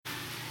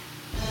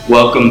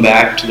Welcome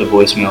back to the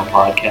Voicemail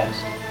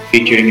Podcast,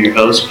 featuring your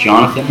host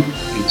Jonathan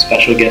and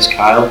special guest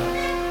Kyle.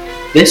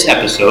 This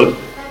episode,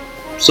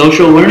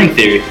 Social Learning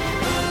Theory.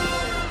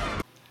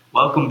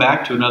 Welcome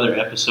back to another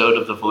episode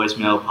of the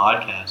Voicemail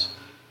Podcast.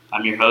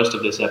 I'm your host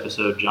of this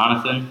episode,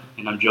 Jonathan,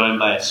 and I'm joined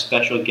by a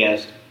special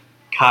guest,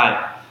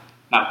 Kyle.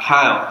 Now,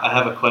 Kyle, I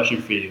have a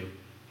question for you.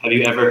 Have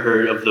you ever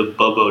heard of the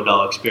Bobo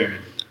Doll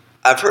experiment?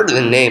 I've heard of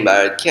the name,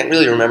 but I can't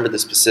really remember the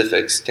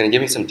specifics. Can you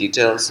give me some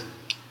details?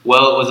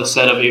 Well, it was a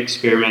set of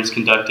experiments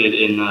conducted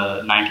in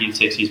the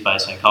 1960s by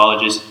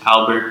psychologist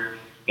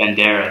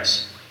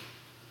Banderas.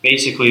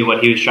 Basically,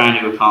 what he was trying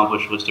to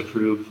accomplish was to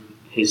prove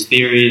his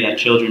theory that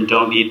children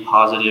don't need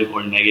positive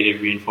or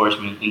negative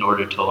reinforcement in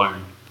order to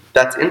learn.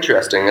 That's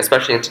interesting,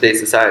 especially in today's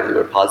society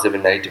where positive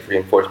and negative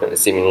reinforcement is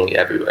seemingly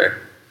everywhere.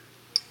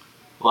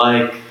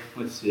 Like,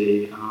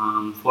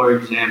 for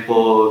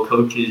example,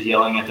 coaches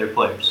yelling at their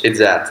players.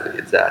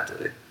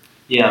 Exactly.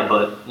 Yeah,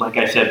 but like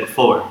I said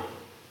before,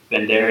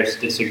 Banderas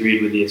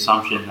disagreed with the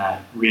assumption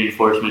that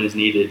reinforcement is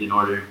needed in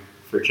order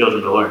for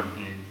children to learn,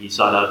 and he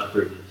sought out to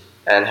prove this.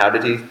 And how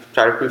did he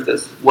try to prove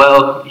this?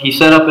 Well, he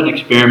set up an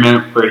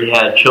experiment where he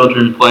had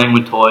children playing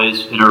with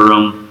toys in a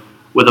room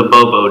with a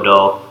Bobo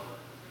Doll,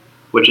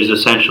 which is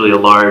essentially a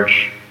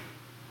large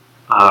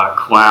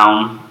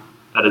clown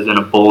that is in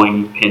a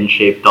bowling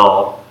pin-shaped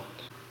doll.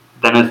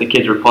 Then as the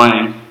kids were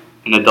playing,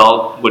 an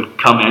adult would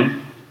come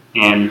in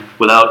and,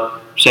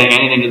 without saying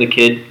anything to the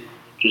kid,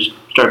 just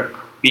start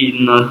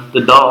beating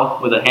the doll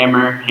with a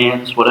hammer,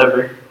 hands,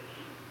 whatever.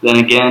 Then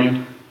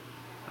again,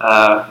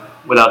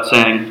 without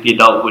saying, the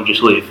adult would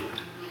just leave.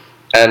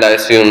 And I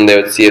assume they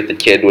would see if the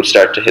kid would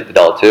start to hit the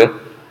doll too?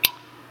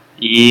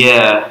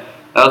 Yeah,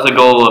 that was the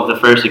goal of the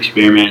first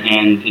experiment,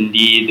 and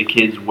indeed the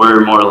kids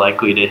were more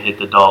likely to hit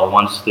the doll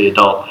once the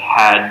adult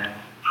had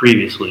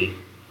previously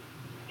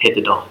hit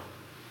the doll.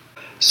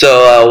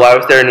 So why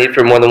was there a need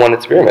for more than one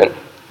experiment?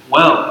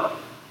 Well,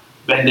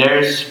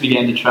 Banderas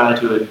began to try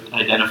to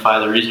identify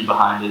the reason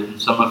behind it, and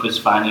some of his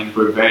findings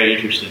were very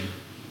interesting.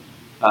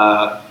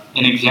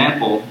 An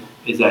example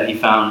is that he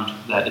found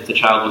that if the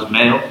child was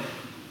male,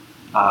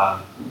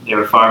 they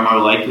were far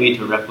more likely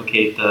to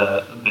replicate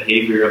the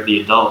behavior of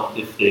the adult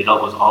if the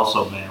adult was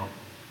also male.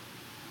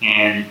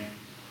 And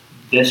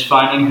this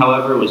finding,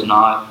 however, was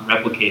not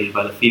replicated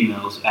by the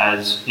females,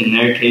 as in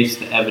their case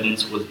the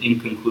evidence was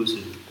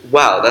inconclusive.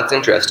 Wow, that's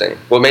interesting.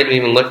 What made him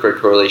even look for a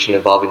correlation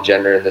involving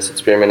gender in this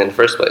experiment in the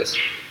first place?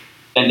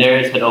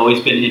 Banderas had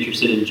always been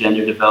interested in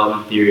gender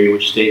development theory,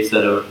 which states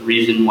that a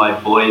reason why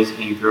boys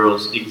and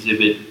girls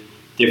exhibit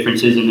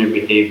differences in their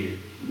behavior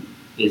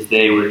is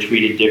they were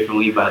treated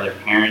differently by their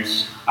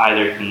parents,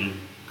 either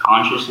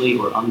consciously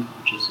or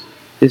unconsciously.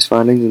 His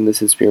findings in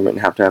this experiment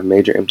have to have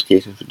major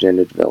implications for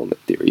gender development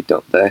theory,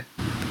 don't they?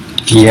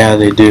 Yeah,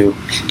 they do.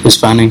 His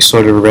findings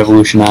sort of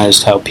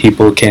revolutionized how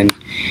people can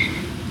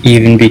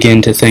even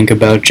begin to think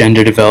about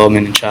gender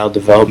development and child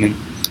development.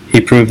 He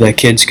proved that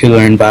kids could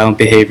learn violent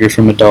behavior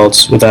from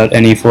adults without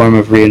any form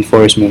of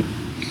reinforcement.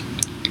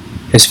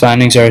 His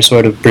findings are a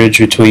sort of bridge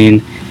between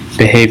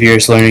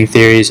behaviorist learning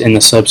theories and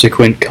the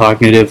subsequent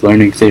cognitive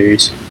learning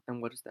theories.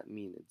 And what does that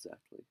mean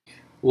exactly?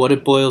 What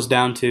it boils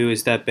down to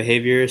is that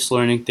behaviorist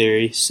learning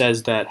theory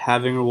says that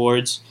having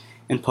rewards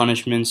and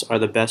punishments are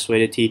the best way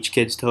to teach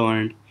kids to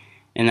learn,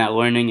 and that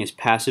learning is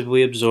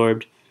passively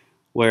absorbed,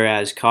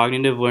 whereas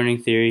cognitive learning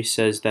theory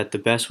says that the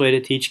best way to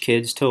teach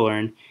kids to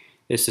learn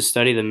is to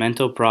study the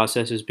mental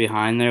processes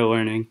behind their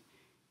learning,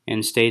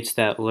 and states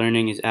that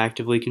learning is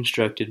actively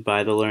constructed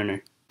by the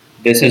learner.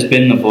 This has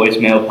been the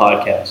Voicemail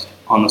Podcast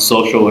on the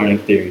social learning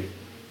theory.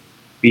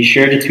 Be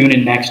sure to tune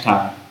in next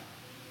time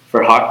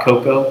for Hot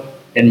Cocoa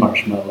and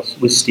Marshmallows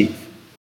with Steve.